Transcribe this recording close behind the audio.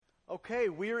Okay,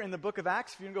 we're in the book of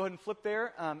Acts. If you can go ahead and flip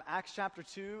there, Acts chapter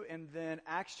 2 and then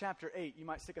Acts chapter 8. You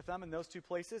might stick a thumb in those two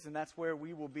places, and that's where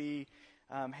we will be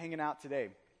hanging out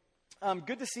today.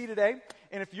 Good to see you today.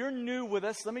 And if you're new with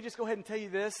us, let me just go ahead and tell you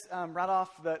this right off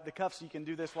the cuff so you can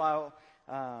do this while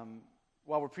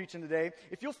we're preaching today.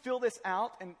 If you'll fill this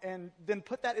out and then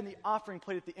put that in the offering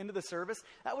plate at the end of the service,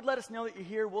 that would let us know that you're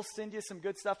here. We'll send you some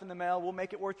good stuff in the mail. We'll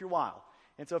make it worth your while.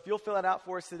 And so if you'll fill that out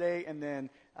for us today, and then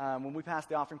when we pass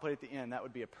the offering plate at the end, that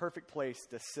would be a perfect place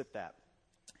to sit that.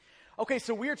 Okay,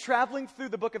 so we are traveling through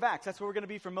the book of Acts. That's where we're going to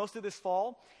be for most of this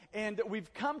fall. And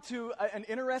we've come to an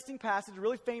interesting passage, a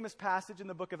really famous passage in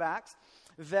the book of Acts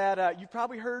that you've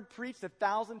probably heard preached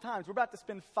 1,000 times. We're about to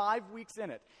spend 5 weeks in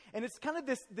it. And it's kind of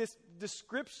this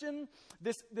description,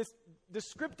 this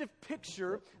descriptive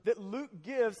picture that Luke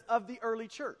gives of the early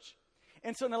church.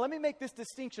 And so now let me make this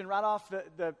distinction right off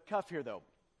the cuff here, though.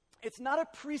 It's not a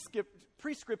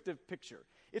prescriptive picture.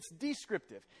 It's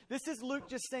descriptive. This is Luke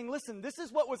just saying, listen, this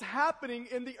is what was happening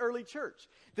in the early church.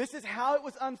 This is how it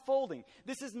was unfolding.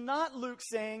 This is not Luke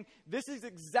saying, this is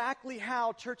exactly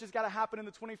how church has got to happen in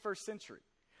the 21st century.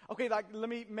 Okay, let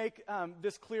me make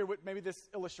this clear with maybe this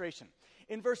illustration.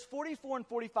 In verse 44 and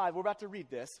 45, we're about to read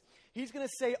this. He's going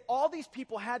to say all these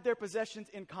people had their possessions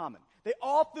in common. They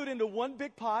all threw it into one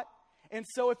big pot. And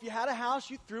so if you had a house,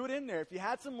 you threw it in there. If you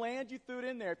had some land, you threw it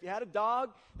in there. If you had a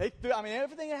dog,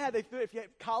 everything they had, they threw it. If you had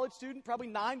a college student, probably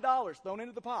 $9 thrown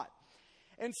into the pot.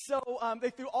 And so they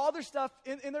threw all their stuff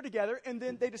in there together, and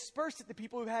then they dispersed it to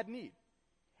people who had need.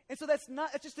 And so that's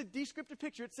just a descriptive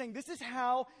picture. It's saying this is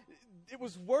how it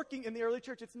was working in the early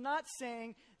church. It's not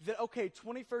saying that, okay,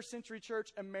 21st century church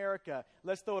America,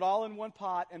 let's throw it all in one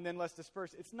pot and then let's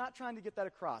disperse it. It's not trying to get that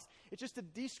across. It's just a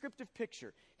descriptive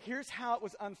picture. Here's how it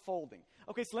was unfolding.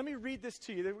 Okay, so let me read this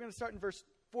to you. We're going to start in verse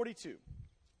 42.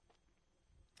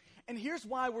 And here's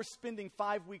why we're spending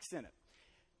 5 weeks in it.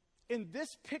 In this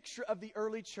picture of the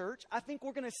early church, I think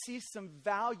we're going to see some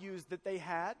values that they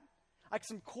had, like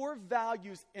some core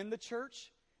values in the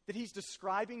church that he's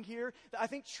describing here that I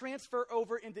think transfer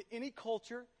over into any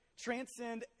culture,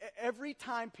 transcend every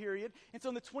time period. And so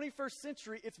in the 21st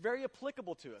century, it's very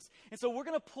applicable to us. And so we're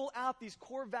going to pull out these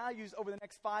core values over the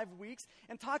next 5 weeks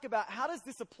and talk about how does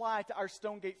this apply to our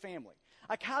Stonegate family?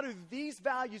 Like how do these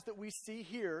values that we see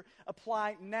here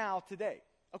apply now today?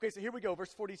 Okay, so here we go,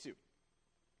 verse 42.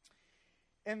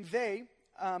 And they...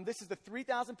 this is the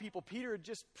 3,000 people. Peter had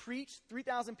just preached.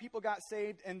 3,000 people got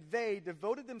saved, and they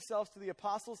devoted themselves to the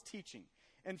apostles' teaching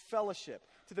and fellowship,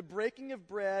 to the breaking of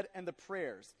bread and the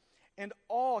prayers. And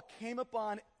awe came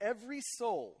upon every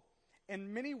soul,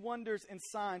 and many wonders and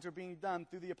signs were being done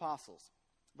through the apostles.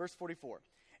 Verse 44.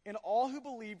 And all who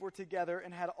believed were together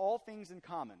and had all things in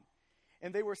common.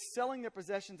 And they were selling their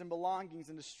possessions and belongings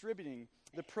and distributing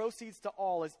the proceeds to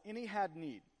all as any had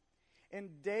need.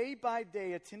 And day by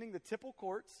day attending the temple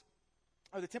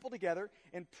together,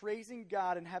 and praising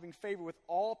God and having favor with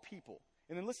all people.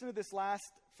 And then listen to this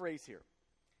last phrase here.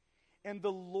 And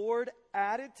the Lord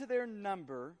added to their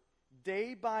number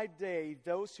day by day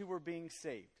those who were being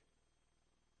saved.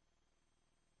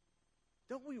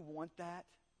 Don't we want that?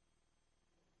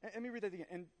 Let me read that again.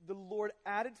 And the Lord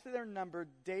added to their number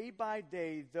day by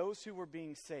day those who were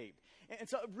being saved. And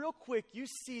so real quick, you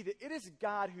see that it is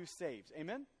God who saves.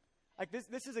 Amen? Like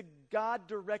this is a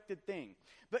God-directed thing.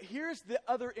 But here's the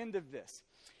other end of this,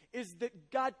 is that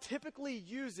God typically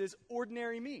uses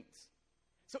ordinary means.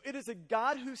 So it is a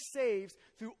God who saves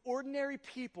through ordinary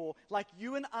people like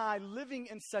you and I living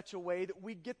in such a way that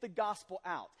we get the gospel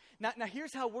out. Now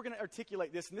here's how we're going to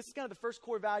articulate this, and this is kind of the first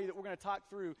core value that we're going to talk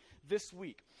through this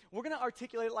week. We're going to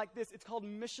articulate it like this. It's called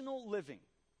missional living.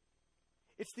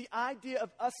 It's the idea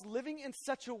of us living in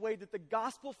such a way that the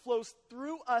gospel flows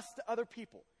through us to other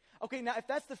people. Okay, now if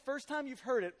that's the first time you've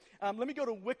heard it, let me go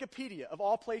to Wikipedia, of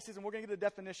all places, and we're going to get a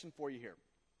definition for you here.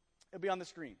 It'll be on the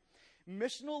screen.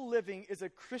 Missional living is a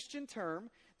Christian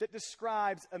term that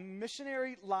describes a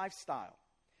missionary lifestyle,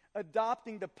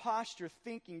 adopting the posture,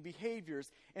 thinking,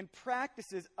 behaviors, and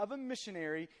practices of a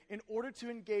missionary in order to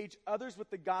engage others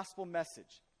with the gospel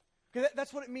message. Okay,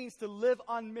 that's what it means to live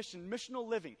on mission, missional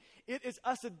living. It is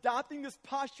us adopting this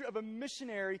posture of a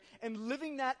missionary and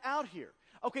living that out here.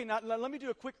 Okay, now let me do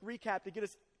a quick recap to get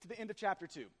us to the end of chapter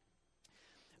 2.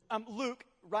 Luke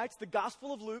writes the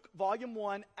Gospel of Luke, volume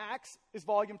 1. Acts is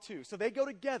volume 2. So they go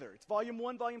together. It's volume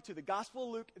 1, volume 2. The Gospel of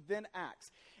Luke, then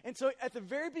Acts. And so at the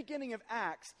very beginning of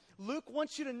Acts, Luke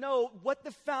wants you to know what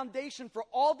the foundation for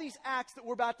all these acts that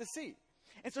we're about to see.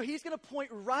 And so he's going to point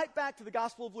right back to the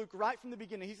Gospel of Luke right from the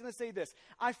beginning. He's going to say this: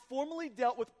 I formally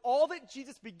dealt with all that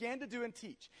Jesus began to do and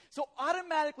teach. So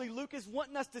automatically Luke is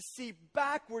wanting us to see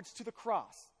backwards to the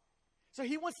cross. So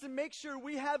he wants to make sure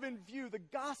we have in view the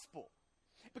gospel.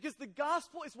 Because the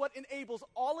gospel is what enables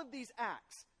all of these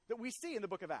acts that we see in the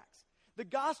book of Acts. The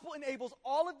gospel enables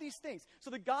all of these things. So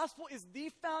the gospel is the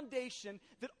foundation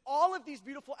that all of these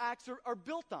beautiful acts are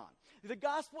built on. The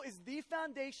gospel is the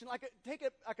foundation. Take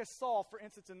a Saul, for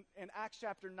instance, in Acts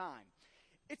chapter 9.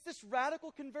 It's this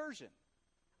radical conversion.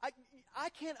 I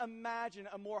can't imagine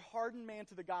a more hardened man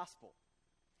to the gospel.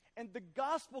 And the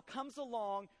gospel comes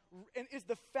along and is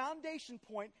the foundation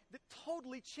point that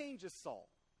totally changes Saul.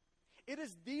 It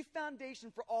is the foundation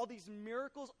for all these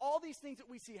miracles, all these things that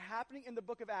we see happening in the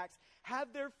book of Acts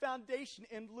have their foundation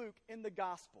in Luke, in the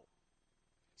gospel.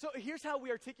 So here's how we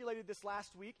articulated this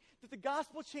last week, that the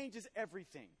gospel changes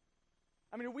everything.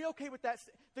 I mean, are we okay with that?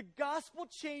 The gospel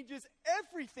changes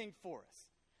everything for us.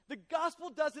 The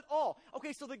gospel does it all.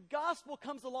 Okay, so the gospel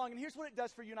comes along, and here's what it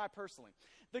does for you and I personally.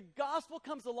 The gospel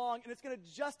comes along, and it's going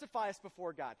to justify us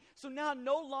before God. So now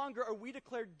no longer are we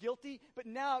declared guilty, but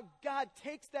now God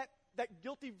takes that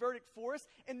guilty verdict for us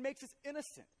and makes us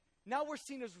innocent. Now we're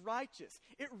seen as righteous.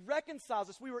 It reconciles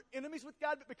us. We were enemies with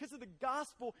God, but because of the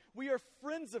gospel, we are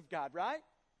friends of God, right?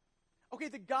 Okay,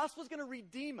 the gospel is going to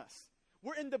redeem us.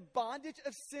 We're in the bondage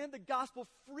of sin. The gospel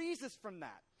frees us from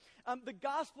that. The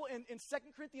gospel in 2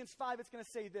 Corinthians 5, it's going to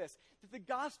say this, that the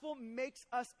gospel makes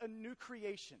us a new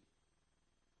creation.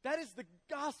 That is the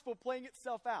gospel playing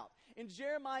itself out. In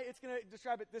Jeremiah, it's going to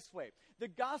describe it this way. The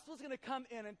gospel is going to come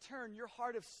in and turn your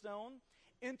heart of stone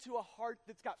into a heart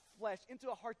that's got flesh, into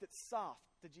a heart that's soft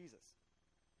to Jesus.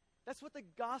 That's what the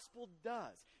gospel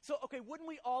does. So, okay, wouldn't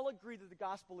we all agree that the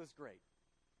gospel is great?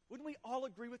 Wouldn't we all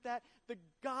agree with that? The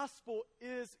gospel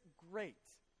is great.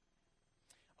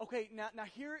 Okay, now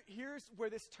here's where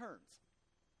this turns.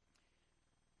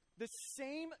 The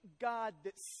same God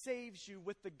that saves you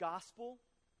with the gospel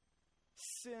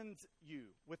sends you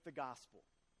with the gospel.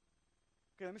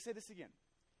 Okay, let me say this again.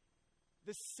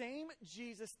 The same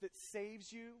Jesus that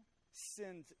saves you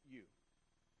sends you.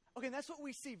 Okay, and that's what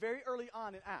we see very early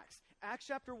on in Acts. Acts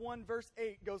chapter 1, verse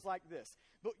 8 goes like this.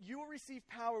 But you will receive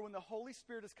power when the Holy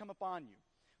Spirit has come upon you.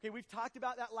 Okay, we've talked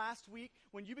about that last week.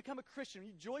 When you become a Christian,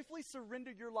 you joyfully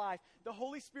surrender your life, the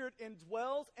Holy Spirit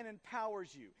indwells and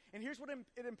empowers you. And here's what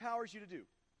it empowers you to do.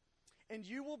 And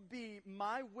you will be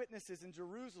my witnesses in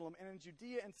Jerusalem and in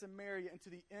Judea and Samaria and to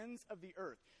the ends of the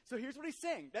earth. So here's what he's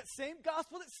saying. That same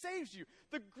gospel that saves you,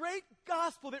 the great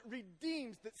gospel that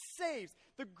redeems, that saves,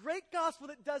 the great gospel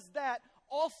that does that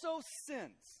also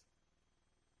sins.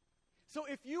 So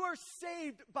if you are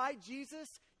saved by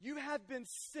Jesus, you have been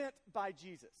sent by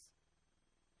Jesus.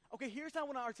 Okay, here's how I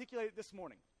want to articulate it this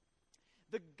morning.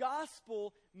 The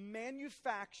gospel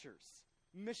manufactures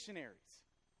missionaries.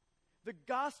 The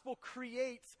gospel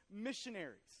creates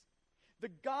missionaries. The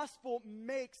gospel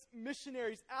makes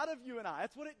missionaries out of you and I.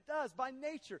 That's what it does by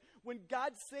nature. When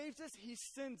God saves us, he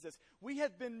sends us. We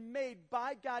have been made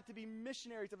by God to be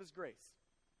missionaries of his grace.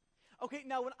 Okay,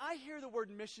 now when I hear the word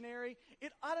missionary,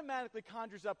 it automatically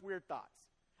conjures up weird thoughts.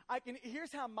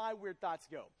 Here's how my weird thoughts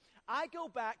go. I go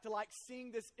back to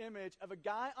seeing this image of a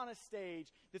guy on a stage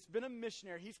that's been a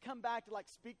missionary. He's come back to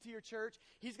speak to your church.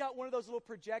 He's got one of those little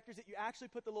projectors that you actually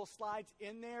put the little slides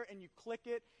in there and you click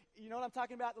it. You know what I'm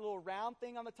talking about? The little round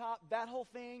thing on the top, that whole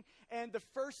thing. And the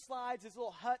first slide's this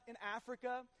little hut in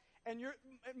Africa. And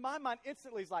my mind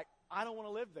instantly is I don't want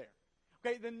to live there.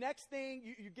 Okay, the next thing,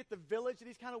 you get the village that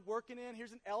he's kind of working in.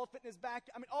 Here's an elephant in his back.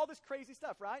 I mean, all this crazy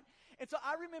stuff, right? And so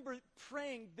I remember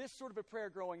praying this sort of a prayer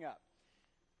growing up.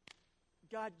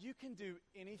 God, you can do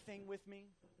anything with me,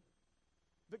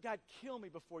 but God, kill me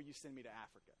before you send me to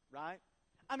Africa, right?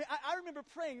 I mean, I remember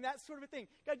praying that sort of a thing.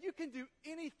 God, you can do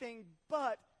anything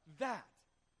but that.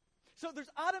 So there's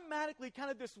automatically kind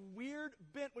of this weird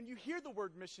bent when you hear the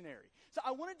word missionary. So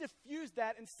I want to diffuse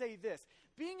that and say this.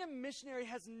 Being a missionary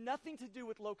has nothing to do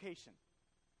with location.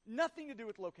 Nothing to do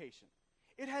with location.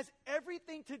 It has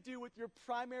everything to do with your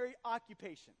primary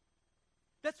occupation.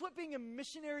 That's what being a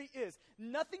missionary is.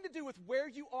 Nothing to do with where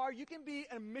you are. You can be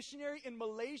a missionary in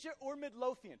Malaysia or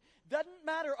Midlothian. Doesn't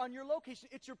matter on your location.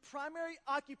 It's your primary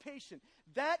occupation.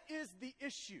 That is the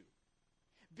issue.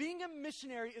 Being a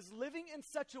missionary is living in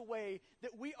such a way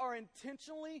that we are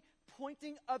intentionally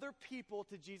pointing other people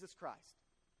to Jesus Christ.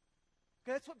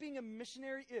 Okay, that's what being a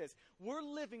missionary is. We're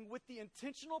living with the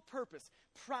intentional purpose,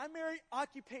 primary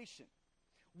occupation.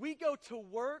 We go to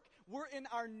work, we're in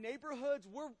our neighborhoods,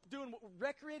 we're doing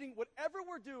recreating, whatever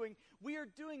we're doing, we are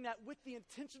doing that with the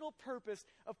intentional purpose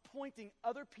of pointing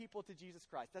other people to Jesus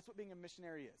Christ. That's what being a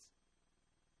missionary is.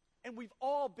 And we've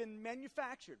all been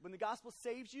manufactured. When the gospel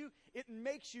saves you, it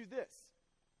makes you this.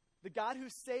 The God who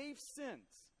saves sins.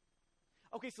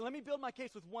 Okay, so let me build my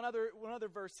case with one other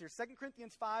verse here. 2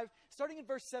 Corinthians 5, starting in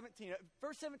verse 17.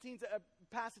 Verse 17 is a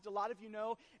passage a lot of you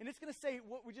know, and it's going to say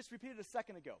what we just repeated a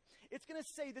second ago. It's going to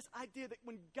say this idea that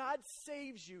when God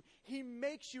saves you, he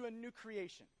makes you a new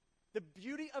creation. The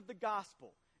beauty of the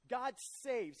gospel. God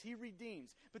saves, he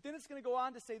redeems. But then it's going to go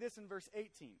on to say this in verse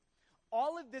 18.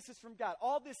 All of this is from God.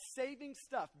 All this saving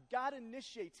stuff, God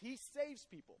initiates. He saves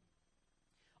people.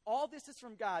 All this is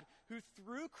from God, who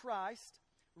through Christ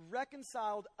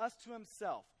reconciled us to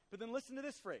himself. But then listen to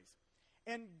this phrase.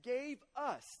 And gave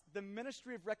us the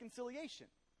ministry of reconciliation.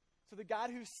 So the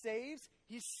God who saves,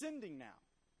 he's sending now.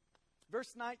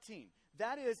 Verse 19.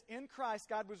 That is, in Christ,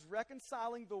 God was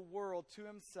reconciling the world to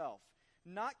himself,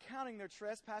 not counting their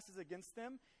trespasses against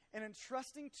them, and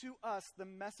entrusting to us the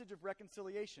message of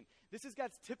reconciliation. This is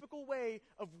God's typical way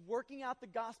of working out the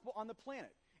gospel on the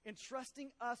planet,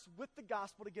 entrusting us with the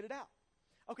gospel to get it out.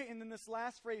 Okay, and then this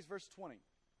last phrase, verse 20.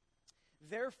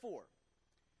 Therefore,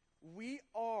 we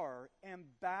are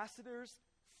ambassadors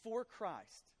for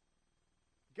Christ,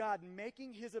 God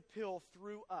making his appeal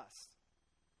through us.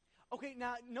 Okay,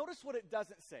 now notice what it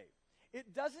doesn't say.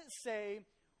 It doesn't say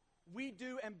we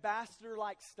do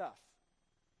ambassador-like stuff.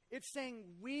 It's saying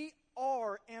we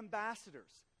are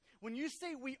ambassadors. When you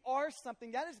say we are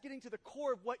something, that is getting to the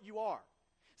core of what you are.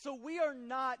 So we are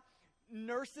not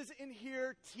nurses in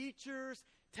here, teachers,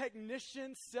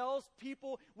 technicians,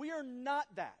 salespeople. We are not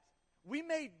that. We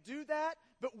may do that,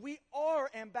 but we are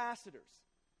ambassadors.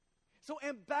 So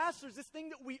ambassadors, this thing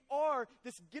that we are,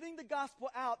 this getting the gospel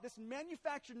out, this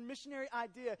manufactured missionary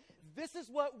idea, this is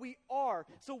what we are.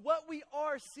 So what we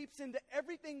are seeps into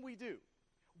everything we do.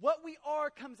 What we are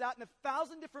comes out in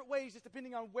 1,000 different ways, just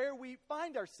depending on where we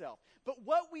find ourselves. But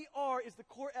what we are is the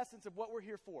core essence of what we're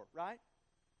here for, right?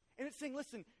 And it's saying,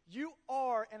 listen, you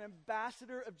are an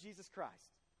ambassador of Jesus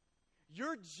Christ.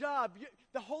 Your job,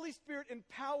 the Holy Spirit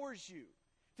empowers you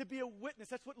to be a witness.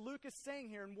 That's what Luke is saying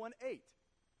here in 1:8.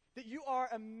 That you are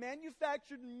a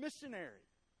manufactured missionary.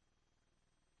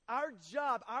 Our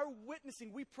job, our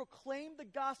witnessing, we proclaim the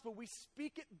gospel. We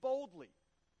speak it boldly.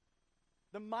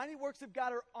 The mighty works of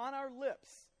God are on our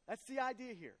lips. That's the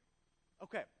idea here.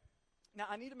 Okay. Now,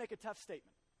 I need to make a tough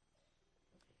statement.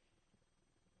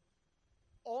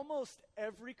 Almost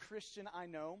every Christian I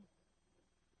know,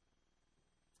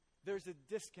 there's a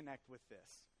disconnect with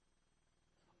this.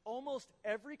 Almost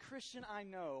every Christian I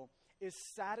know is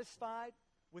satisfied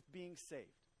with being saved.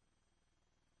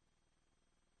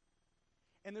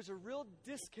 And there's a real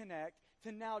disconnect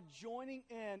to now joining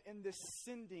in this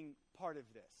sending part of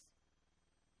this.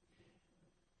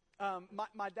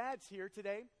 My dad's here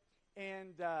today,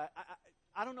 and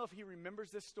I don't know if he remembers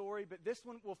this story, but this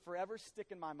one will forever stick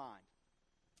in my mind.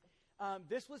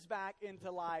 This was back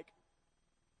into like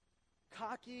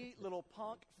cocky little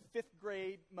punk 5th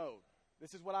grade mode.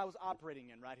 This is what I was operating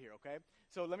in right here, okay?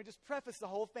 So let me just preface the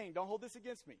whole thing. Don't hold this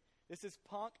against me. This is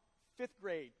punk 5th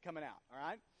grade coming out, all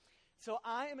right? So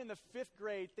I am in the 5th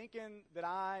grade thinking that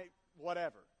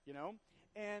whatever, you know?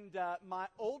 And my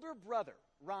older brother,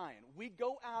 Ryan, we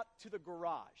go out to the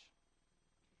garage.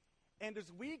 And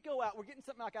as we go out, we're getting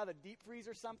something like out of the deep freeze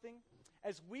or something.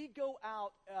 As we go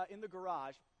out in the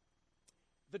garage,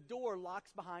 the door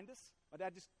locks behind us. My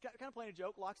dad just kind of playing a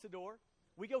joke, locks the door.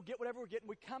 We go get whatever we're getting.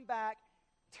 We come back,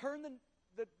 turn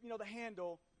the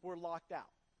handle, we're locked out.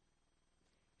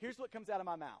 Here's what comes out of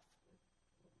my mouth.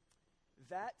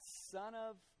 That son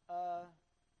of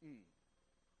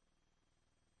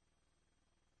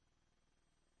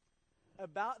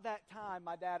About that time,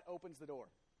 my dad opens the door.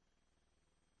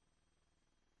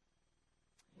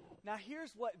 Now,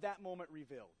 here's what that moment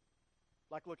revealed.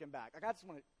 Like looking back. Like I just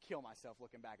want to kill myself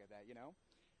looking back at that, you know.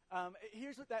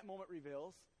 Here's what that moment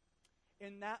reveals.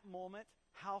 In that moment,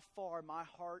 how far my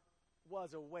heart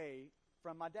was away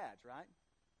from my dad's, right?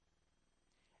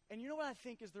 And you know what I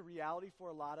think is the reality for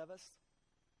a lot of us?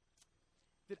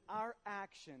 That our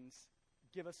actions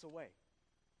give us away.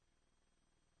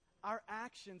 Our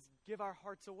actions give our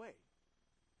hearts away.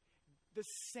 The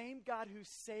same God who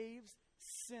saves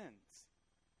sends.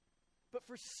 But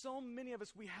for so many of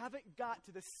us, we haven't got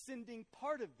to the sending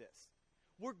part of this.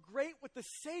 We're great with the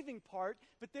saving part,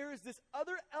 but there is this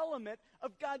other element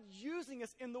of God using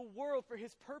us in the world for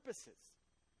his purposes.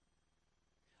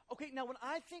 Okay, now when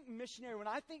I think missionary, when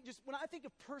I think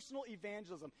of personal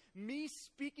evangelism, me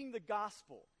speaking the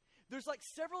gospel, there's like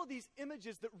several of these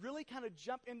images that really kind of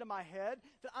jump into my head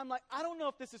that I'm like, I don't know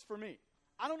if this is for me.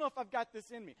 I don't know if I've got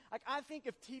this in me. Like I think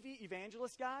of TV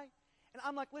evangelist guy, and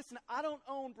I'm like, listen, I don't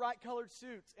own bright colored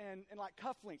suits and like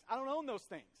cufflinks. I don't own those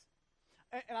things.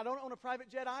 And I don't own a private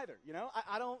jet either, you know?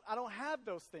 I don't have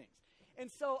those things. And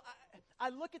so I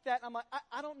look at that and I'm like,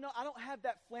 I don't know. I don't have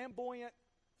that flamboyant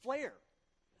flair.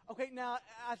 Okay, now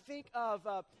I think of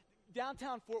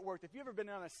downtown Fort Worth. If you've ever been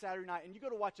on a Saturday night and you go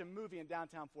to watch a movie in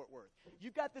downtown Fort Worth,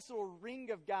 you've got this little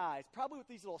ring of guys, probably with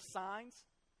these little signs.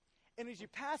 And as you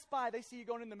pass by, they see you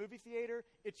going in the movie theater,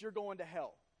 it's you're going to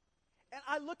hell. And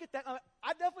I look at that, and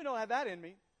I definitely don't have that in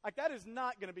me. Like, that is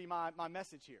not going to be my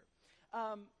message here.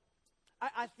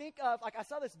 I think of, like, I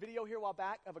saw this video here a while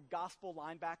back of a gospel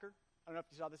linebacker. I don't know if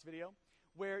you saw this video,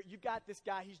 where you've got this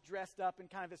guy, he's dressed up in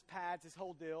kind of his pads, his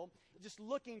whole deal, just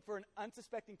looking for an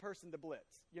unsuspecting person to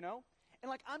blitz, you know? And,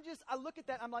 like, I look at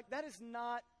that, I'm like, that's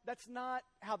not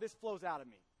how this flows out of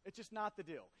me. It's just not the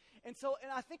deal. And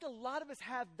I think a lot of us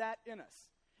have that in us,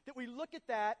 that we look at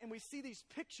that and we see these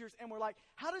pictures and we're like,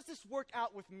 how does this work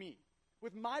out with me?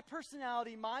 With my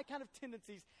personality, my kind of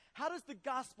tendencies, how does the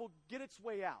gospel get its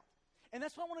way out? And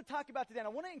that's what I want to talk about today. And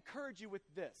I want to encourage you with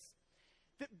this,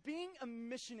 that being a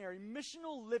missionary,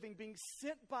 missional living, being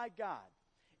sent by God,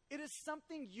 it is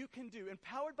something you can do.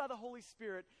 Empowered by the Holy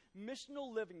Spirit,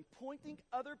 missional living, pointing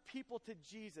other people to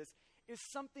Jesus is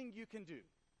something you can do.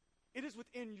 It is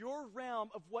within your realm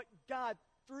of what God,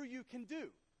 through you, can do.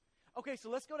 Okay, so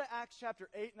let's go to Acts chapter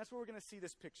 8, and that's where we're going to see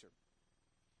this picture.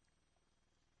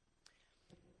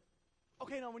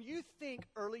 Okay, now when you think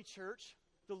early church,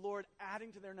 the Lord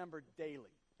adding to their number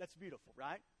daily, that's beautiful,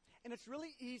 right? And it's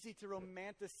really easy to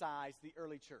romanticize the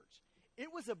early church.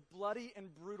 It was a bloody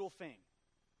and brutal thing.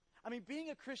 I mean, being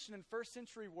a Christian in first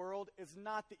century world is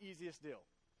not the easiest deal.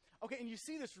 Okay, and you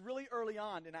see this really early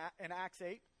on in Acts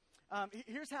 8.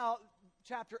 Here's how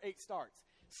chapter 8 starts.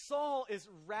 Saul is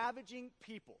ravaging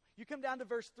people. You come down to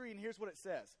verse 3, and here's what it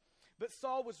says. But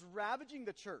Saul was ravaging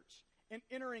the church and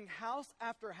entering house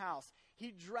after house.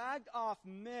 He dragged off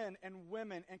men and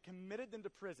women and committed them to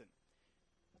prison.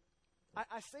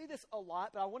 I say this a lot,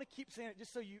 but I want to keep saying it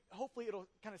just so hopefully it'll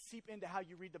kind of seep into how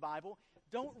you read the Bible.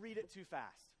 Don't read it too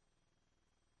fast.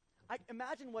 I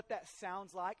imagine what that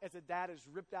sounds like as a dad is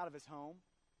ripped out of his home.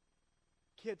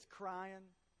 Kids crying.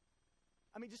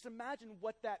 I mean, just imagine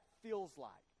what that feels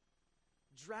like.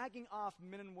 Dragging off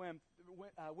men and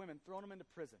women, throwing them into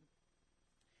prison.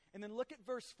 And then look at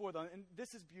verse 4, though, and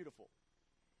this is beautiful.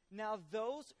 Now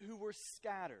those who were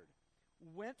scattered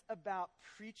went about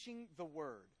preaching the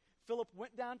word. Philip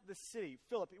went down to the city.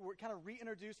 We're kind of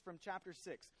reintroduced from chapter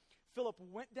 6. Philip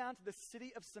went down to the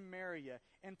city of Samaria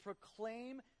and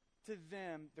proclaimed to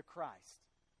them the Christ.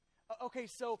 Okay,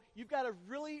 so you've got a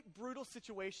really brutal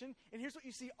situation, and here's what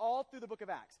you see all through the book of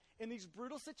Acts. In these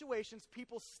brutal situations,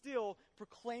 people still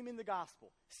proclaiming the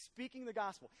gospel, speaking the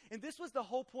gospel. And this was the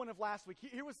whole point of last week.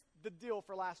 Here was the deal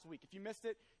for last week. If you missed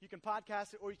it, you can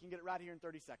podcast it, or you can get it right here in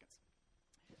 30 seconds.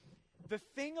 The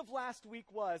thing of last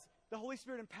week was the Holy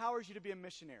Spirit empowers you to be a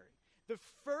missionary. The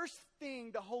first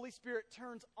thing the Holy Spirit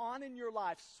turns on in your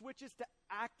life, switches to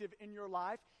active in your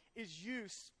life, is you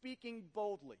speaking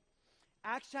boldly.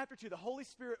 Acts chapter 2, the Holy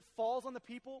Spirit falls on the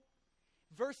people.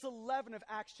 Verse 11 of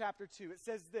Acts chapter 2, it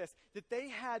says this, that they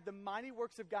had the mighty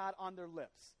works of God on their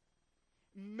lips.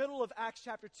 Middle of Acts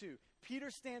chapter 2,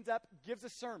 Peter stands up, gives a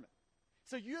sermon.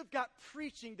 So you have got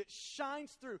preaching that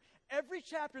shines through. Every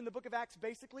chapter in the book of Acts,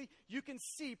 basically, you can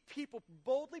see people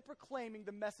boldly proclaiming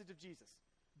the message of Jesus,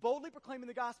 boldly proclaiming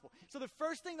the gospel. So the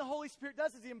first thing the Holy Spirit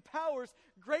does is he empowers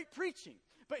great preaching.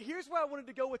 But here's where I wanted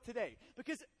to go with today,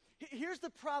 because here's the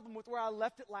problem with where I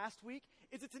left it last week,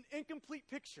 is it's an incomplete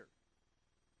picture.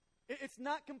 It's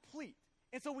not complete.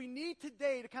 And so we need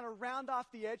today to kind of round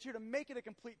off the edge here to make it a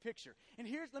complete picture. And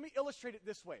let me illustrate it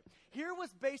this way. Here was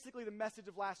basically the message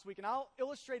of last week, and I'll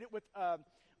illustrate it with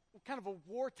kind of a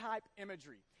war-type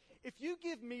imagery. If you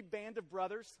give me Band of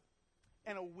Brothers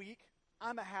in a week,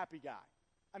 I'm a happy guy.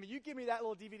 I mean, you give me that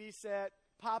little DVD set,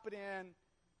 pop it in.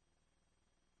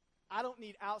 I don't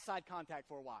need outside contact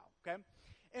for a while, okay?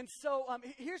 And so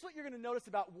here's what you're going to notice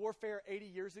about warfare 80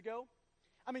 years ago.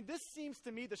 I mean, this seems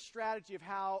to me the strategy of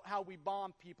how we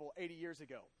bombed people 80 years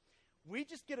ago. We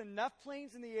just get enough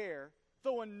planes in the air,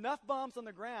 throw enough bombs on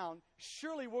the ground,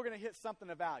 surely we're going to hit something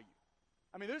of value.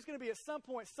 I mean, there's going to be at some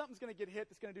point, something's going to get hit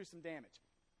that's going to do some damage.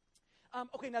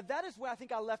 Okay, now that is where I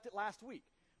think I left it last week.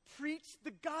 Preach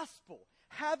the gospel.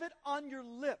 Have it on your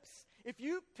lips. If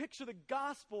you picture the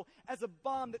gospel as a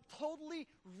bomb that totally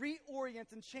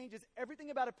reorients and changes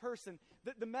everything about a person,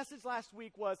 the message last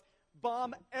week was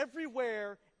bomb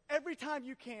everywhere, every time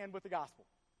you can with the gospel.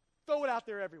 Throw it out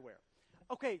there everywhere.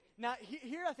 Okay, now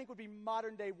here I think would be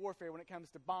modern day warfare when it comes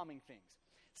to bombing things.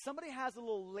 Somebody has a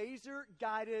little laser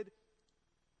guided,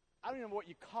 I don't even know what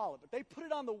you call it, but they put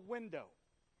it on the window.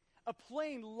 A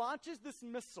plane launches this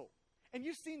missile. And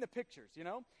you've seen the pictures, you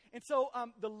know? And so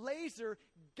the laser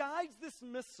guides this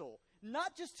missile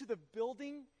not just to the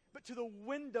building, but to the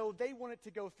window they want it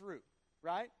to go through,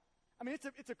 right? I mean,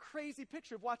 it's a crazy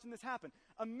picture of watching this happen.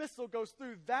 A missile goes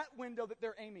through that window that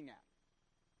they're aiming at.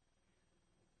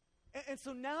 And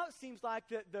so now it seems like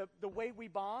the way we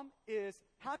bomb is,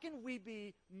 how can we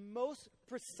be most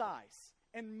precise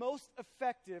and most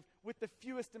effective with the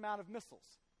fewest amount of missiles?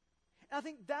 And I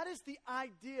think that is the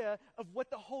idea of what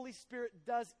the Holy Spirit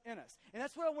does in us. And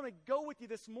that's where I want to go with you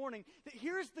this morning, that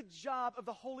here's the job of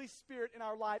the Holy Spirit in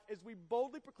our life as we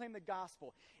boldly proclaim the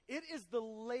gospel. It is the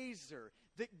laser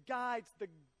that guides the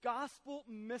gospel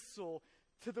missile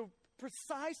to the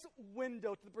precise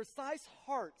window, to the precise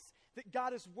hearts that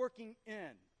God is working in.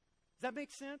 Does that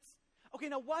make sense? Okay,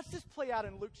 now watch this play out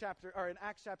in in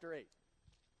Acts chapter 8. It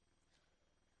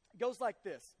goes like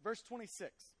this, verse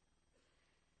 26.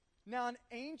 Now an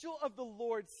angel of the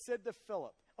Lord said to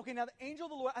Philip. Okay, now the angel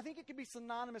of the Lord, I think it could be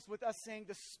synonymous with us saying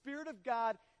the Spirit of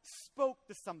God spoke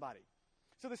to somebody.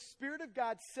 So the Spirit of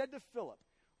God said to Philip,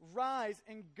 rise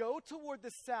and go toward the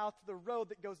south to the road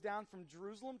that goes down from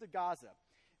Jerusalem to Gaza.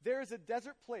 There is a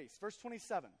desert place, verse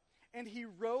 27. And he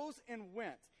rose and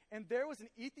went. And there was an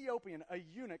Ethiopian, a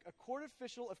eunuch, a court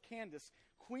official of Candace,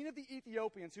 queen of the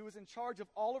Ethiopians, who was in charge of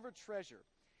all of her treasure.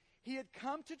 He had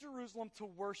come to Jerusalem to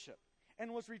worship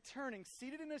and was returning,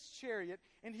 seated in his chariot,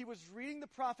 and he was reading the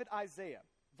prophet Isaiah.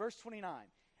 Verse 29.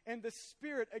 And the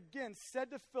Spirit again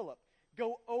said to Philip,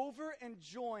 go over and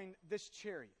join this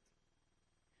chariot.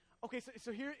 Okay,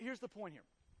 so here's the point here.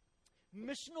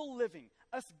 Missional living,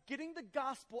 us getting the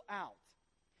gospel out,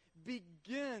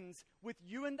 begins with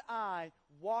you and I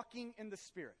walking in the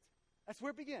Spirit. That's where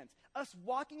it begins. Us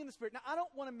walking in the Spirit. Now, I don't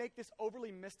want to make this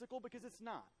overly mystical because it's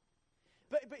not.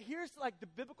 But here's like the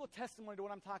biblical testimony to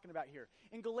what I'm talking about here.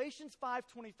 In Galatians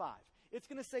 5:25, it's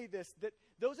going to say this, that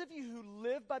those of you who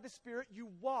live by the Spirit, you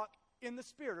walk in the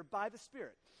Spirit or by the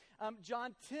Spirit.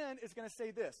 John 10 is going to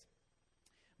say this,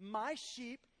 my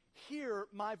sheep hear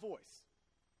my voice.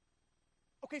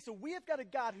 Okay, so we have got a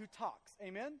God who talks,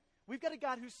 amen? We've got a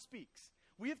God who speaks.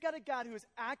 We have got a God who is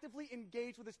actively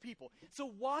engaged with his people.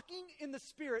 So walking in the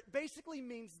Spirit basically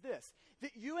means this,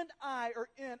 that you and I are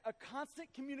in a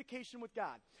constant communication with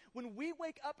God. When we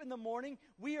wake up in the morning,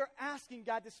 we are asking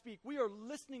God to speak. We are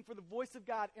listening for the voice of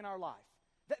God in our life.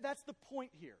 That's the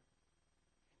point here.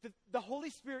 The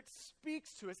Holy Spirit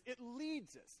speaks to us. It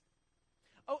leads us.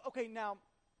 Oh, okay, now,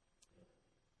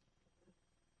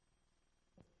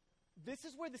 this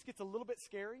is where this gets a little bit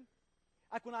scary.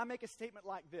 Like when I make a statement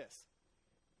like this.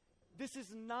 This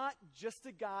is not just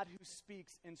a God who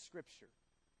speaks in Scripture.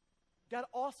 God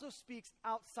also speaks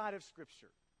outside of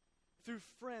Scripture. Through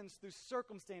friends, through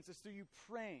circumstances, through you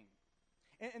praying.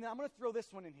 And I'm going to throw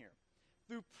this one in here.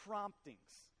 Through promptings.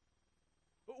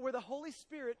 Where the Holy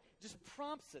Spirit just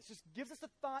prompts us, just gives us a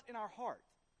thought in our heart.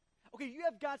 Okay, you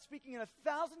have God speaking in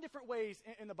 1,000 different ways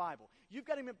in the Bible. You've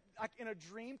got him in a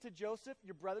dream to Joseph,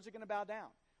 your brothers are going to bow down.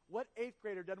 What 8th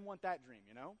grader doesn't want that dream,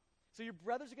 you know? So your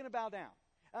brothers are going to bow down.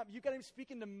 You've got him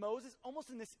speaking to Moses almost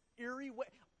in this eerie way.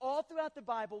 All throughout the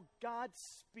Bible, God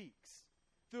speaks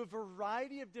through a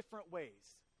variety of different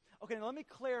ways. Okay, now let me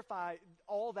clarify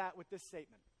all that with this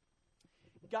statement.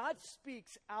 God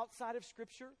speaks outside of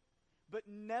Scripture, but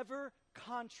never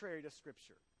contrary to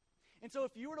Scripture. And so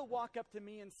if you were to walk up to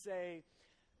me and say,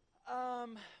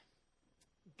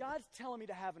 God's telling me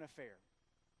to have an affair.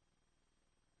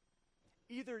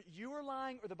 Either you are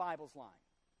lying or the Bible's lying.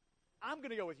 I'm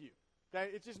going to go with you.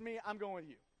 Okay? It's just me. I'm going with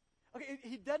you. Okay,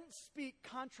 he doesn't speak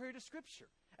contrary to Scripture.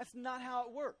 That's not how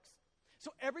it works.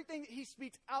 So everything that he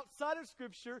speaks outside of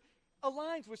Scripture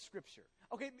aligns with Scripture.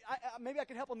 Okay, maybe I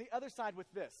can help on the other side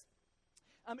with this.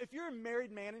 If you're a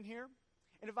married man in here,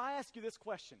 and if I ask you this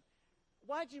question,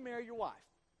 why'd you marry your wife?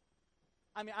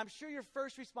 I mean, I'm sure your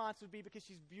first response would be because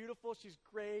she's beautiful, she's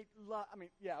great.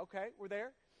 Yeah, okay, we're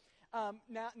there.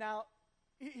 Now,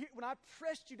 when I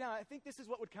pressed you down, I think this is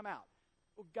what would come out.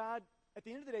 Well, God, at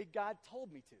the end of the day, God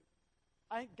told me to.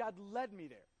 I think God led me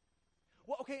there.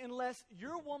 Well, okay, unless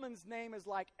your woman's name is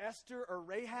like Esther or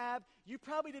Rahab, you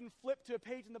probably didn't flip to a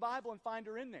page in the Bible and find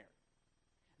her in there.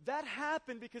 That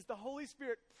happened because the Holy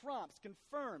Spirit prompts,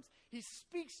 confirms. He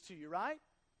speaks to you, right?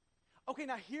 Okay,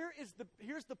 now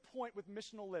here's the point with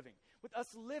missional living, with us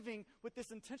living with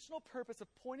this intentional purpose of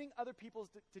pointing other people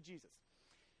to Jesus.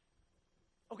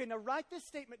 Okay, now write this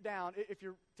statement down if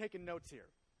you're taking notes here.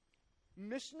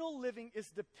 Missional living is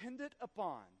dependent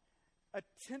upon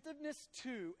attentiveness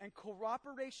to and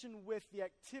cooperation with the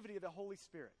activity of the Holy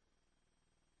Spirit.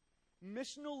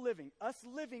 Missional living, us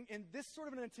living in this sort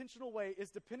of an intentional way, is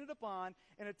dependent upon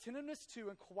and attentiveness to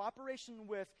and cooperation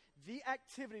with the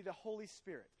activity of the Holy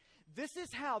Spirit. This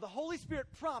is how the Holy Spirit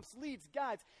prompts, leads,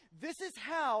 guides. This is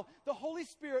how the Holy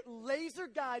Spirit laser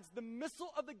guides the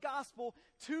missile of the gospel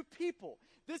to people.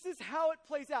 This is how it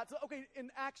plays out. So, okay,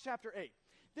 in Acts chapter 8,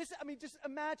 just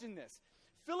imagine this.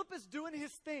 Philip is doing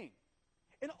his thing.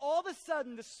 And all of a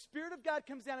sudden, the Spirit of God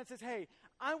comes down and says, hey,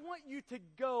 I want you to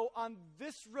go on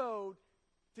this road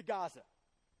to Gaza.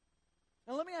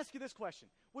 Now, let me ask you this question.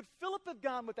 Would Philip have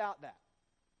gone without that?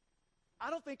 I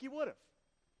don't think he would have.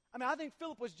 I think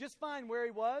Philip was just fine where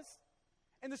he was.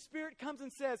 And the Spirit comes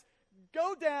and says,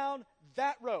 go down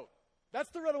that road. That's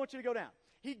the road I want you to go down.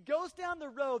 He goes down the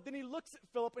road, then he looks at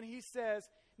Philip and he says,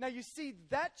 now you see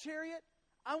that chariot?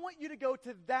 I want you to go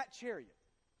to that chariot.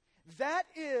 That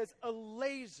is a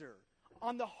laser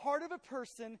on the heart of a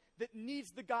person that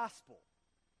needs the gospel.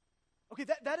 Okay,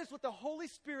 that is what the Holy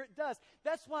Spirit does.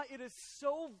 That's why it is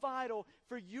so vital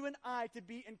for you and I to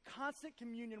be in constant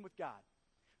communion with God.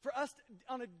 For us,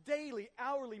 on a daily,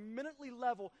 hourly, minutely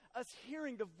level, us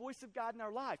hearing the voice of God in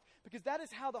our life. Because that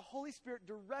is how the Holy Spirit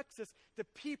directs us to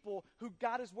people who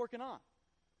God is working on.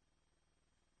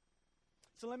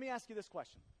 So let me ask you this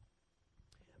question.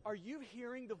 Are you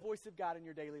hearing the voice of God in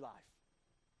your daily life?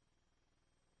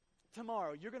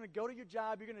 Tomorrow, you're going to go to your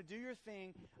job, you're going to do your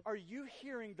thing. Are you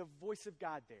hearing the voice of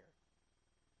God there?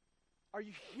 Are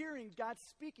you hearing God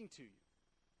speaking to you?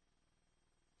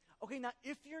 Okay, now,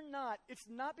 if you're not, it's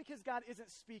not because God isn't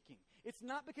speaking. It's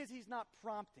not because he's not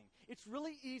prompting. It's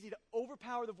really easy to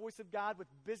overpower the voice of God with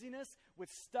busyness, with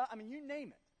stuff. You name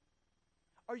it.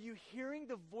 Are you hearing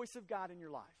the voice of God in your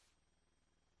life?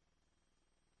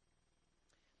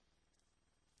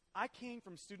 I came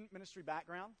from student ministry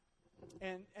background,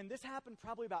 and this happened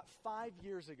probably about 5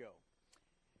 years ago.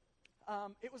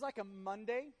 It was like a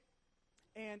Monday.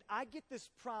 And I get this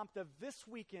prompt of this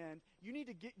weekend, you need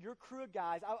to get your crew of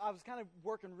guys. I was kind of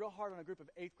working real hard on a group of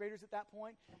 8th graders at that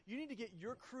point. You need to get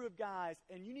your crew of guys,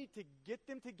 and you need to get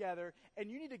them together, and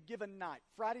you need to give a night,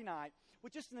 Friday night,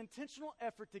 with just an intentional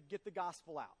effort to get the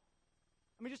gospel out.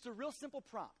 Just a real simple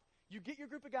prompt. You get your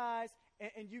group of guys,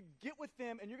 and you get with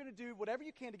them, and you're going to do whatever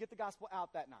you can to get the gospel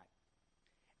out that night.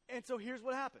 And so here's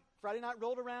what happened. Friday night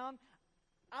rolled around.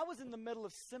 I was in the middle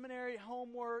of seminary,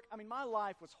 homework. my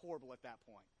life was horrible at that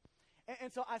point.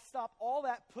 And so I stopped all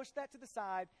that, pushed that to the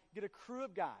side, get a crew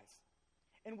of guys.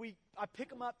 And I pick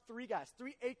them up, 3 guys,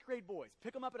 3 8th grade boys,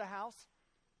 pick them up at a house.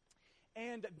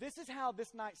 And this is how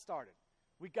this night started.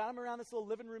 We got them around this little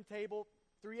living room table,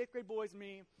 3 8th grade boys,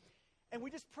 me, and we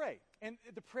just pray. And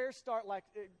the prayers start like,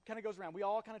 it kind of goes around. We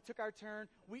all kind of took our turn.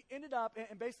 We ended up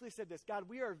and basically said this, God,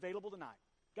 we are available tonight.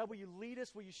 God, will you lead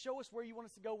us? Will you show us where you want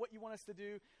us to go, what you want us to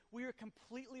do? We are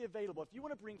completely available. If you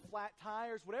want to bring flat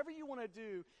tires, whatever you want to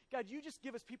do, God, you just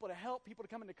give us people to help, people to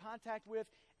come into contact with,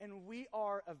 and we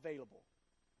are available.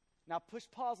 Now, push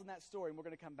pause on that story, and we're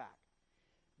going to come back.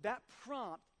 That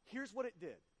prompt, here's what it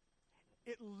did.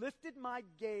 It lifted my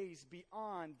gaze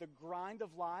beyond the grind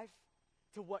of life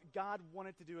to what God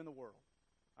wanted to do in the world.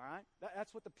 All right?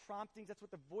 That's what the promptings, that's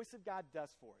what the voice of God does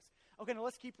for us. Okay, now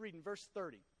let's keep reading. Verse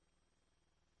 30.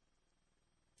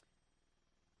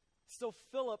 So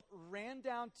Philip ran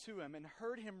down to him and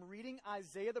heard him reading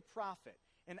Isaiah the prophet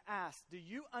and asked, do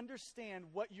you understand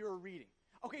what you're reading?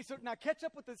 Okay, so now catch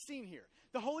up with the scene here.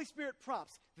 The Holy Spirit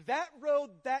prompts, that road,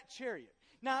 that chariot.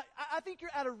 Now, I think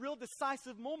you're at a real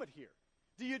decisive moment here.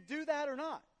 Do you do that or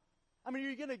not? Are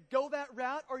you going to go that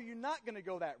route or are you not going to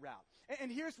go that route?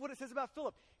 And here's what it says about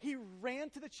Philip. He ran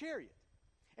to the chariot.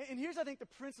 And here's, I think, the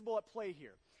principle at play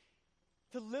here.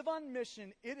 To live on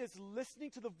mission, it is listening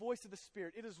to the voice of the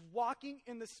Spirit. It is walking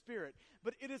in the Spirit.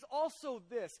 But it is also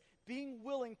this, being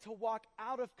willing to walk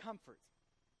out of comfort.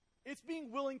 It's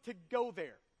being willing to go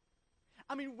there.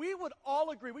 We would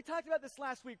all agree, we talked about this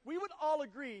last week, we would all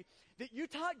agree that you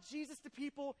talk Jesus to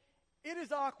people, it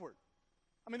is awkward.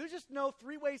 There's just no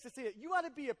 3 ways to say it. You ought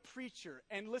to be a preacher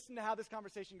and listen to how this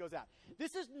conversation goes out.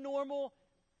 This is normal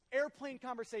airplane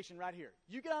conversation right here.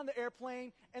 You get on the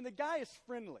airplane, and the guy is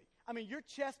friendly. You're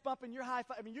chest bumping, you're high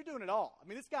five. You're doing it all.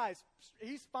 This guy's,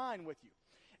 he's fine with you.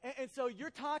 And so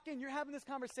you're talking, you're having this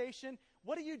conversation.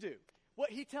 What do? What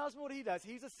he tells me what he does.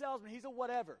 He's a salesman. He's a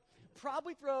whatever.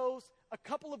 Probably throws a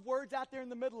couple of words out there in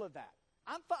the middle of that.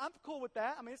 I'm cool with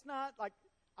that. It's not like,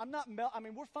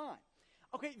 we're fine.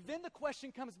 Okay, then the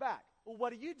question comes back. Well,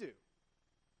 what do?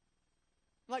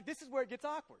 This is where it gets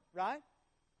awkward, right?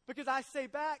 Because I say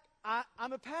back,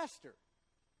 I'm a pastor.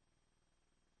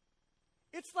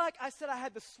 It's like I said I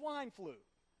had the swine flu.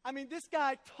 This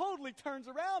guy totally turns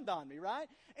around on me, right?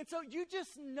 And so you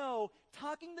just know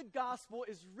talking the gospel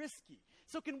is risky.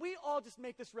 So can we all just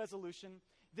make this resolution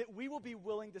that we will be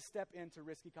willing to step into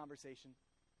risky conversation?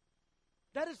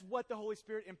 That is what the Holy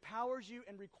Spirit empowers you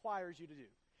and requires you to do.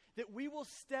 That we will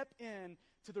step in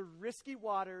to the risky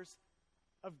waters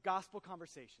of gospel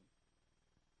conversation.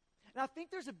 And I think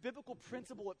there's a biblical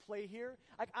principle at play here.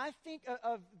 Like, I think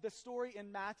of the story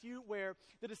in Matthew where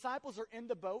the disciples are in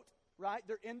the boat, right?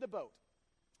 They're in the boat.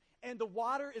 And the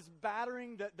water is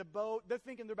battering the boat. They're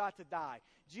thinking they're about to die.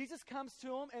 Jesus comes to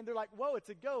them, and they're like, whoa, it's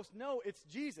a ghost. No, it's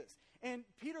Jesus. And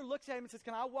Peter looks at him and says,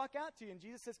 can I walk out to you? And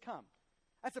Jesus says, come.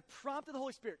 That's a prompt of the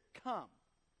Holy Spirit. Come.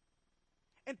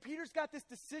 And Peter's got this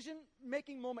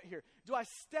decision-making moment here. Do I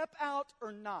step out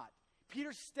or not?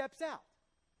 Peter steps out.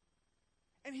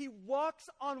 And he walks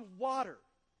on water.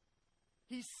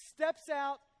 He steps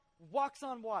out, walks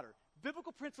on water.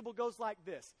 Biblical principle goes like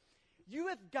this. You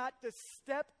have got to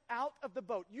step out of the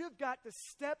boat. You have got to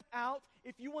step out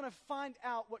if you want to find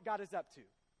out what God is up to.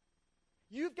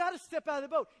 You've got to step out of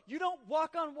the boat. You don't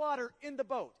walk on water in the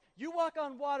boat. You walk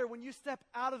on water when you step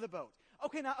out of the boat.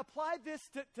 Okay, now apply this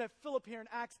to Philip here in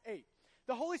Acts 8.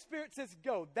 The Holy Spirit says,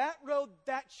 go, that road,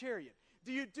 that chariot.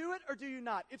 Do you do it or do you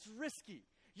not? It's risky.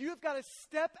 You've got to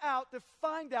step out to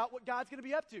find out what God's going to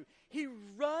be up to. He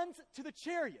runs to the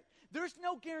chariot. There's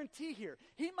no guarantee here.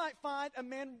 He might find a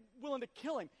man willing to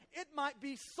kill him. It might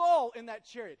be Saul in that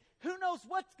chariot. Who knows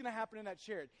what's going to happen in that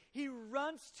chariot? He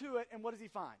runs to it, and what does he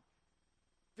find?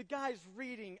 The guy's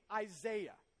reading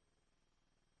Isaiah.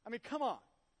 I mean, come on.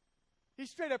 He's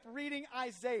straight up reading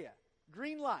Isaiah.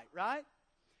 Green light, right?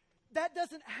 That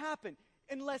doesn't happen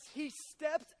unless he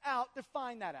steps out to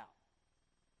find that out.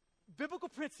 Biblical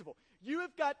principle. You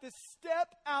have got to step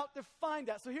out to find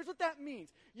out. So here's what that means.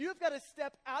 You have got to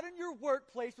step out in your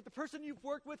workplace with the person you've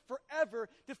worked with forever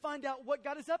to find out what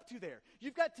God is up to there.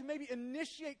 You've got to maybe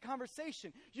initiate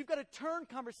conversation. You've got to turn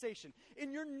conversation.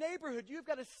 In your neighborhood, you've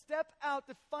got to step out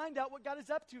to find out what God is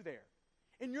up to there.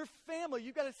 In your family,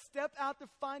 you've got to step out to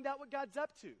find out what God's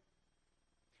up to.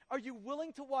 Are you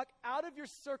willing to walk out of your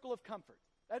circle of comfort?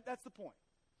 That's the point.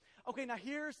 Okay, now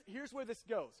here's where this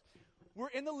goes. We're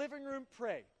in the living room,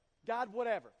 pray. God,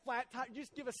 whatever. Flat tire,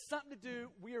 just give us something to do.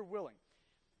 We are willing.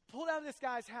 Pulled out of this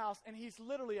guy's house, and he's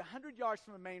literally 100 yards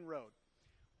from a main road.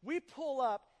 We pull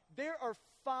up. There are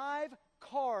 5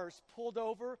 cars pulled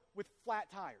over with flat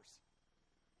tires.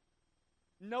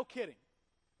 No kidding.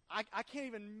 I can't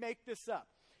even make this up.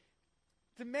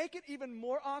 To make it even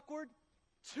more awkward,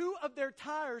 2 of their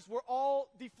tires were all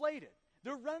deflated.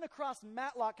 They're running across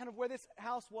Matlock, kind of where this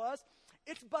house was.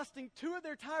 It's busting 2 of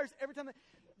their tires every time.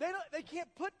 They can't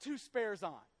put 2 spares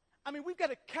on. I mean, we've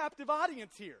got a captive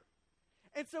audience here.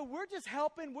 And so we're just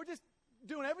helping. We're just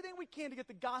doing everything we can to get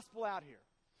the gospel out here.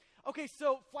 Okay,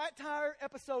 so flat tire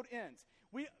episode ends.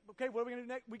 What are we going to do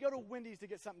next? We go to Wendy's to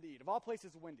get something to eat. Of all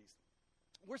places, Wendy's.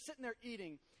 We're sitting there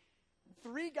eating.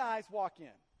 3 guys walk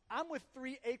in. I'm with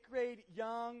 3 8th grade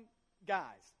young guys.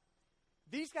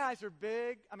 These guys are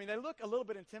big. I mean, they look a little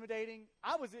bit intimidating.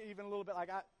 I was even a little bit like,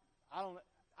 I don't know.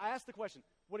 I asked the question,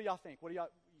 what do y'all think?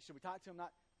 Should we talk to them?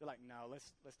 Not? They're like, no,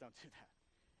 let's don't do that.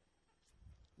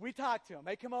 We talk to them.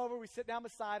 They come over. We sit down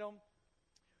beside them.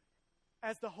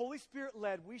 As the Holy Spirit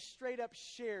led, we straight up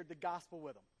shared the gospel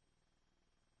with them.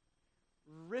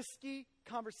 Risky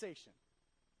conversation.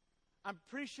 I'm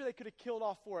pretty sure they could have killed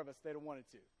all 4 of us if they'd have wanted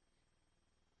to.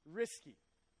 Risky.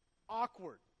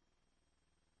 Awkward.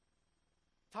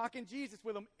 Talking Jesus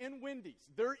with them in Wendy's.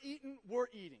 They're eating, we're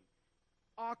eating.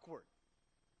 Awkward.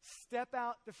 Step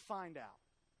out to find out.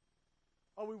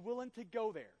 Are we willing to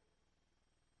go there?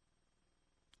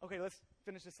 Okay, let's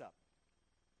finish this up.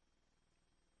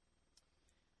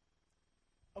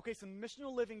 Okay, so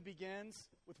missional living begins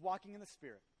with walking in the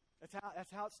Spirit.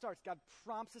 That's how it starts. God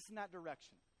prompts us in that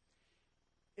direction.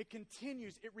 It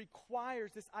continues. It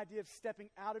requires this idea of stepping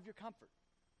out of your comfort.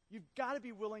 You've got to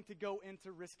be willing to go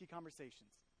into risky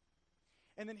conversations.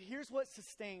 And then here's what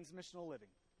sustains missional living,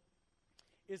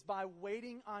 is by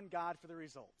waiting on God for the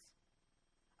results.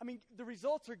 I mean, the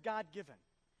results are God-given.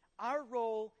 Our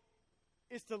role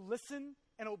is to listen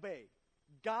and obey.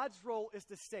 God's role is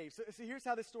to save. So here's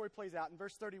how this story plays out in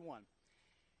verse 31.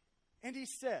 And he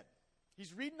said,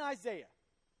 he's reading Isaiah.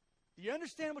 Do you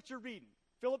understand what you're reading?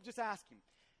 Philip just asked him.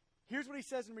 Here's what he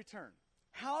says in return.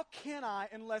 How can I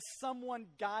unless someone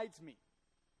guides me?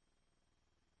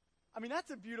 I mean,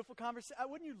 that's a beautiful conversation.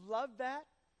 Wouldn't you love that?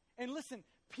 And listen,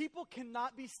 people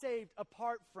cannot be saved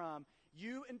apart from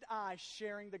you and I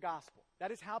sharing the gospel.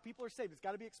 That is how people are saved. It's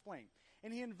got to be explained.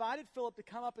 And he invited Philip to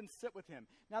come up and sit with him.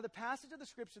 Now, the passage of the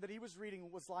scripture that he was reading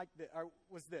was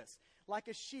this. Like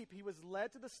a sheep, he was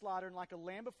led to the slaughter, and like a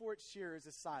lamb before its shearers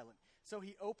is silent. So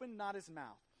he opened not his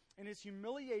mouth. In his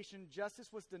humiliation,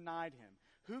 justice was denied him.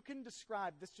 Who can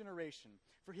describe this generation?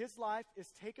 For his life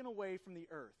is taken away from the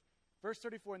earth. Verse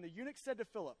 34, and the eunuch said to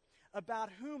Philip, about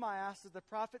whom, I asked, does the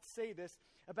prophet say this,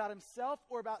 about himself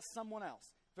or about someone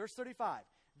else? Verse 35,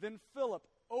 then Philip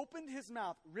opened his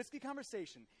mouth, risky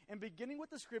conversation, and beginning with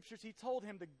the scriptures, he told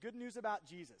him the good news about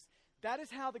Jesus. That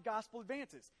is how the gospel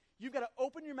advances. You've got to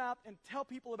open your mouth and tell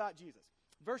people about Jesus.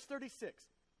 Verse 36,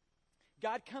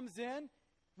 God comes in,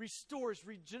 restores,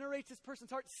 regenerates this person's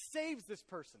heart, saves this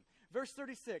person. Verse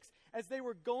 36, as they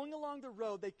were going along the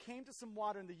road, they came to some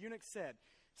water, and the eunuch said,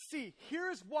 see, here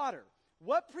is water.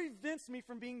 What prevents me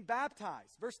from being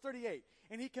baptized? Verse 38,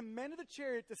 and he commanded the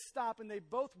chariot to stop, and they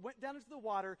both went down into the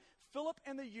water, Philip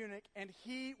and the eunuch, and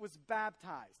he was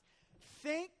baptized.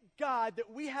 Thank God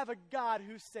that we have a God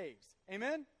who saves.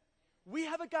 Amen? We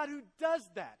have a God who does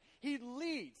that. He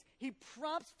leads. He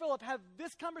prompts Philip, have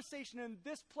this conversation in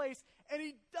this place, and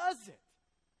he does it.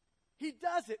 He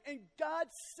does it, and God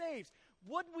saves.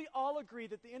 Wouldn't we all agree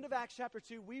that at the end of Acts chapter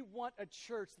 2, we want a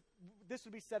church, this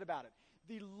would be said about it.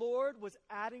 The Lord was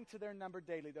adding to their number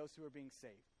daily those who are being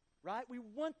saved, right? We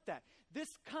want that.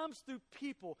 This comes through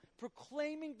people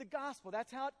proclaiming the gospel.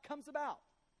 That's how it comes about.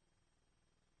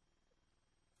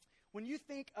 When you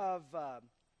think of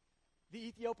the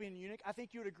Ethiopian eunuch, I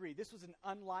think you would agree this was an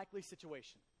unlikely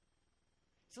situation.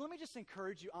 So let me just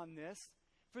encourage you on this.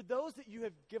 For those that you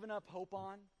have given up hope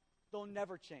on, they'll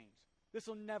never change. This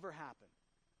will never happen.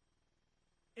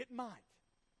 It might.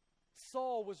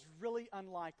 Saul was really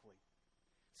unlikely.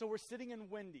 So we're sitting in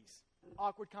Wendy's,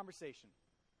 awkward conversation.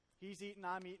 He's eating,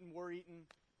 I'm eating, we're eating,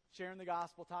 sharing the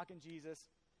gospel, talking Jesus.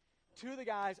 Two of the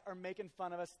guys are making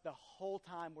fun of us the whole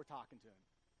time we're talking to him.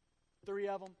 Three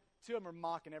of them, two of them are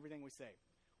mocking everything we say.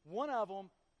 One of them,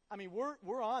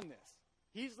 we're on this.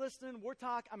 He's listening, we're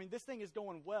talking. This thing is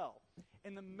going well.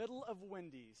 In the middle of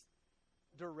Wendy's,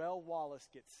 Darrell Wallace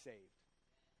gets saved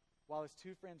while his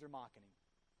two friends are mocking him.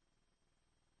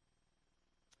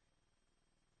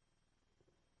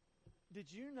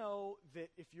 Did you know that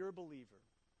if you're a believer,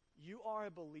 you are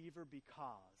a believer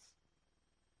because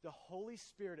the Holy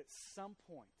Spirit at some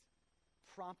point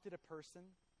prompted a person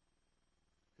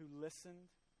who listened,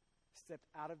 stepped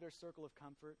out of their circle of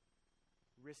comfort,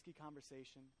 risky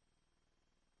conversation,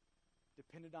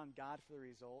 depended on God for the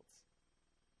results,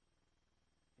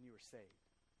 and you were saved.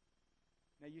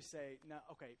 Now you say, no,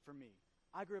 okay, for me,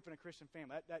 I grew up in a Christian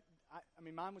family.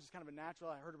 Mine was just kind of a natural.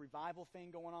 I heard a revival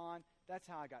thing going on. That's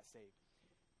how I got saved.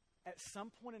 At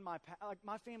some point in my past,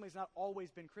 my family's not always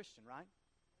been Christian, right?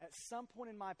 At some point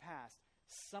in my past,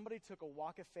 somebody took a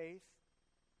walk of faith,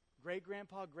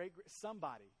 great-grandpa,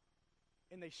 somebody,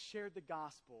 and they shared the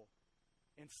gospel,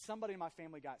 and somebody in my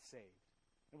family got saved.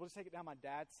 And we'll just take it down my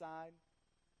dad's side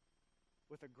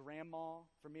with a grandma,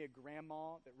 for me, a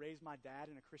grandma that raised my dad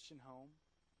in a Christian home.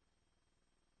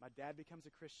 My dad becomes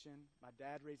a Christian. My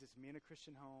dad raises me in a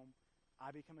Christian home. I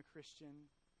become a Christian,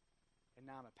 and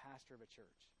now I'm a pastor of a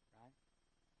church, right?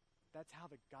 That's how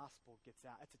the gospel gets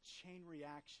out. It's a chain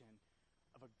reaction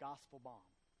of a gospel bomb.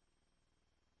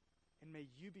 And may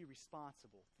you be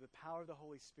responsible to the power of the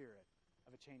Holy Spirit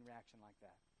of a chain reaction like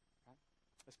that, right?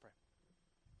 Let's pray.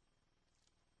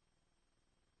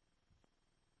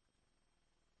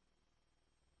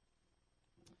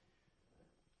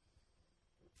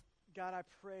 God, I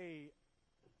pray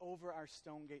over our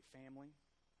Stonegate family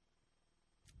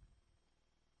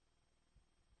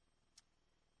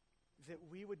that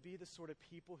we would be the sort of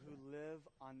people who live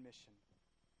on mission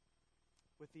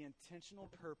with the intentional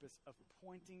purpose of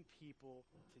pointing people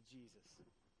to Jesus.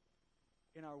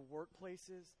 In our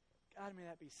workplaces, God, may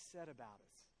that be said about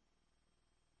us.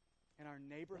 In our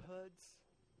neighborhoods,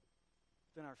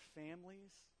 in our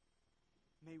families,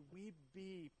 may we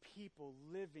be people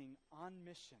living on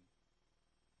mission.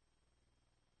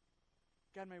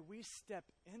 God, may we step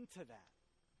into that.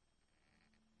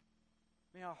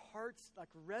 May our hearts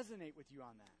resonate with you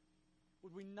on that.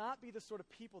 Would we not be the sort of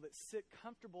people that sit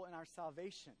comfortable in our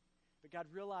salvation, but God,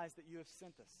 realize that you have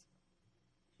sent us.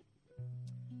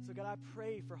 So God, I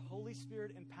pray for Holy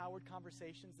Spirit empowered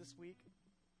conversations this week.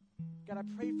 God, I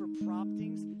pray for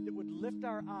promptings that would lift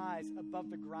our eyes above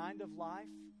the grind of life.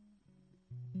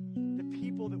 The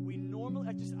people that we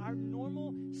normally, just our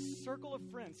normal circle of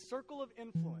friends, circle of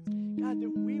influence. God, that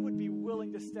we would be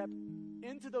willing to step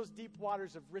into those deep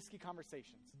waters of risky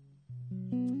conversations.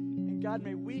 And God,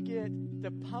 may we get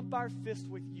to pump our fist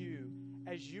with you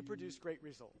as you produce great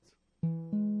results.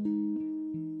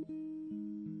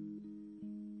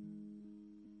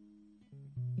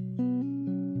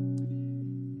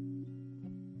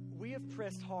 We have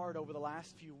pressed hard over the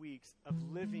last few weeks of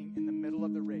living in the middle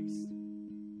of the race.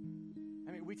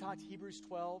 We talked Hebrews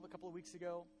 12 a couple of weeks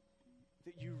ago,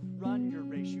 that you run your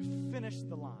race, you finish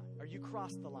the line, or you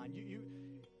cross the line.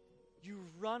 you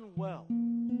run well.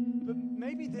 But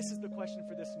maybe this is the question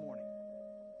for this morning.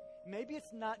 Maybe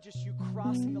it's not just you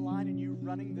crossing the line and you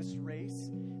running this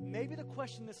race. Maybe the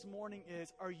question this morning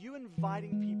is, are you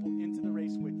inviting people into the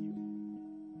race with you?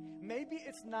 Maybe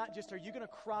it's not just, are you going to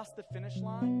cross the finish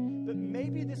line? But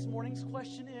maybe this morning's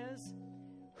question is,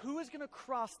 who is going to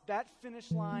cross that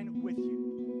finish line with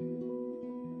you?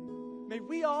 May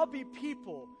we all be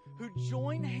people who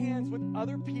join hands with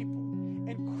other people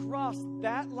and cross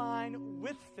that line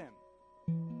with them.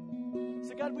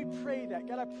 So God, we pray that.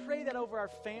 God, I pray that over our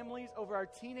families, over our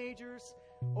teenagers,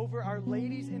 over our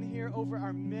ladies in here, over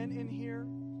our men in here.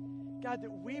 God,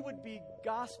 that we would be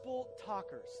gospel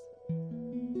talkers.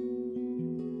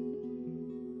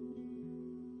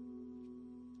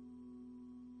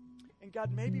 And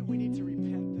God, maybe we need to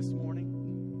repent this morning.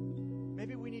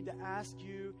 Maybe we need to ask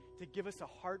you to give us a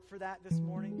heart for that this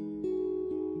morning.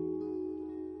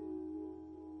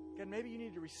 God, maybe you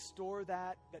need to restore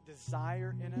that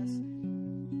desire in us.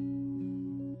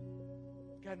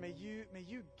 God, may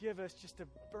you give us just a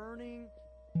burning,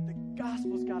 the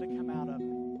gospel's got to come out of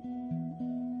it.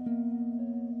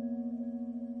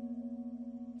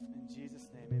 In Jesus'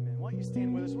 name, amen. Why don't you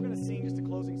stand with us? We're going to sing just a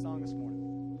closing song this morning.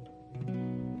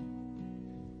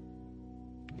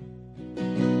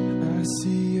 I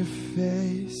see your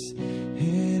face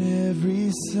in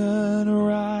every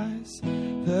sunrise.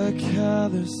 The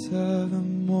colors of the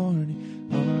morning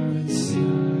are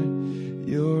inside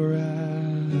your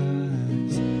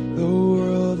eyes. The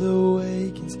world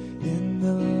awakens in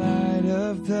the light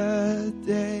of the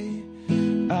day.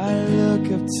 I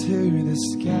look up to the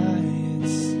sky and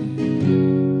say,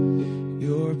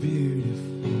 you're beautiful.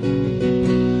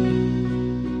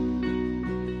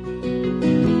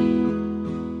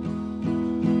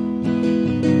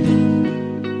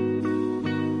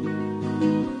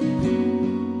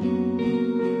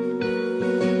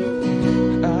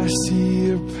 I see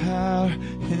your power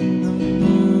in the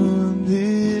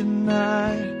moonlit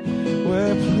night,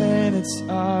 where planets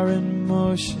are in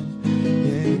motion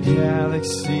and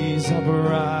galaxies are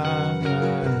bright.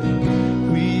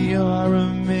 We are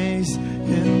amazed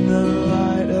in the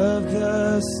light of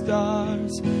the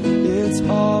stars. It's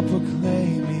all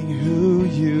proclaiming who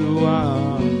you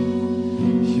are.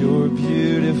 You're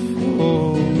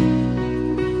beautiful.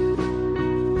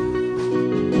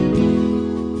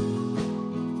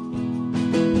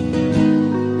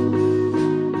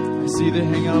 They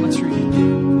hang on a tree.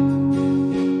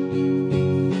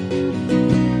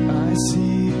 I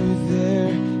see you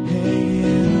there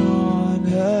hanging on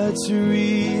a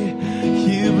tree.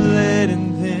 You bled and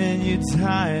then you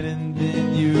died and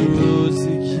then you rose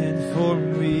again for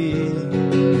me.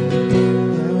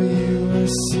 Now you are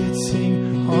sitting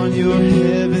on your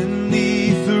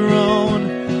heavenly throne.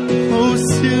 Oh,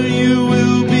 soon you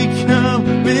will be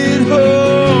coming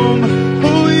home.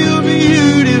 Oh, you're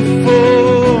beautiful.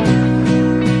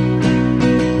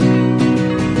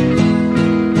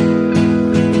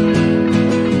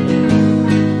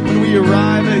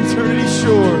 Arrive at eternity's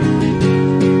shore.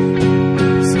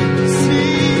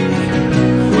 See,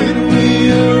 when we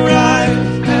arrive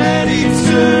at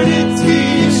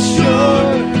eternity's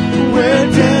shore, where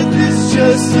death is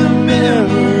just a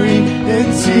memory and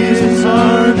tears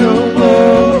are no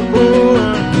more,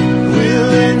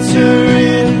 we'll enter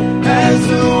in as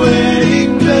the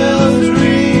wedding bells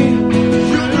ring.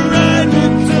 Your bride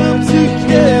will come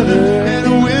together and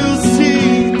we'll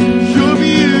sing, you're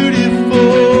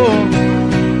beautiful.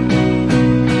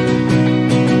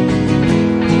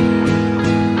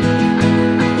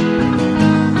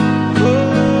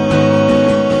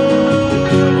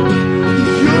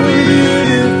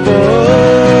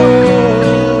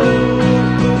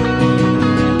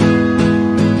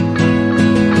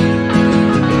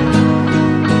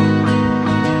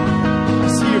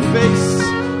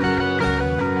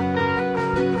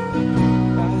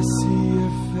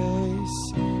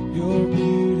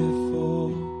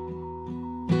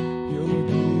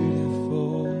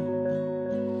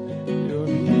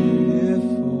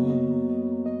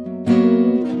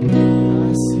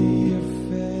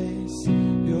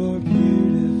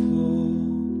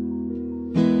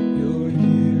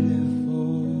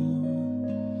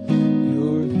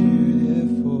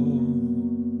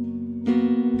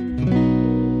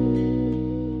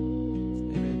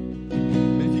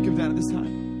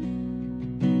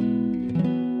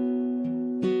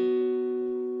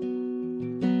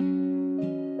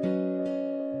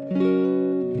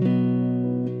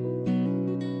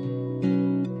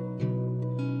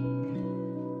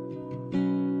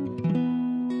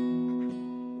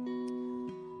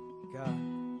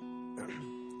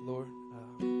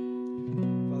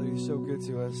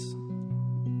 To us.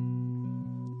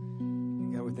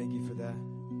 Lord, thank you for that.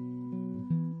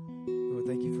 Lord,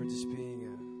 thank you for just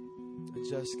being a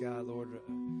just God, Lord,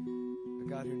 a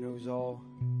God who knows all,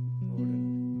 Lord.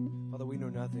 And Father, we know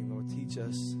nothing, Lord. Teach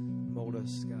us, mold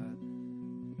us, God.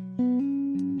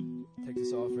 Take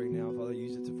this offering now, Father,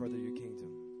 use it to further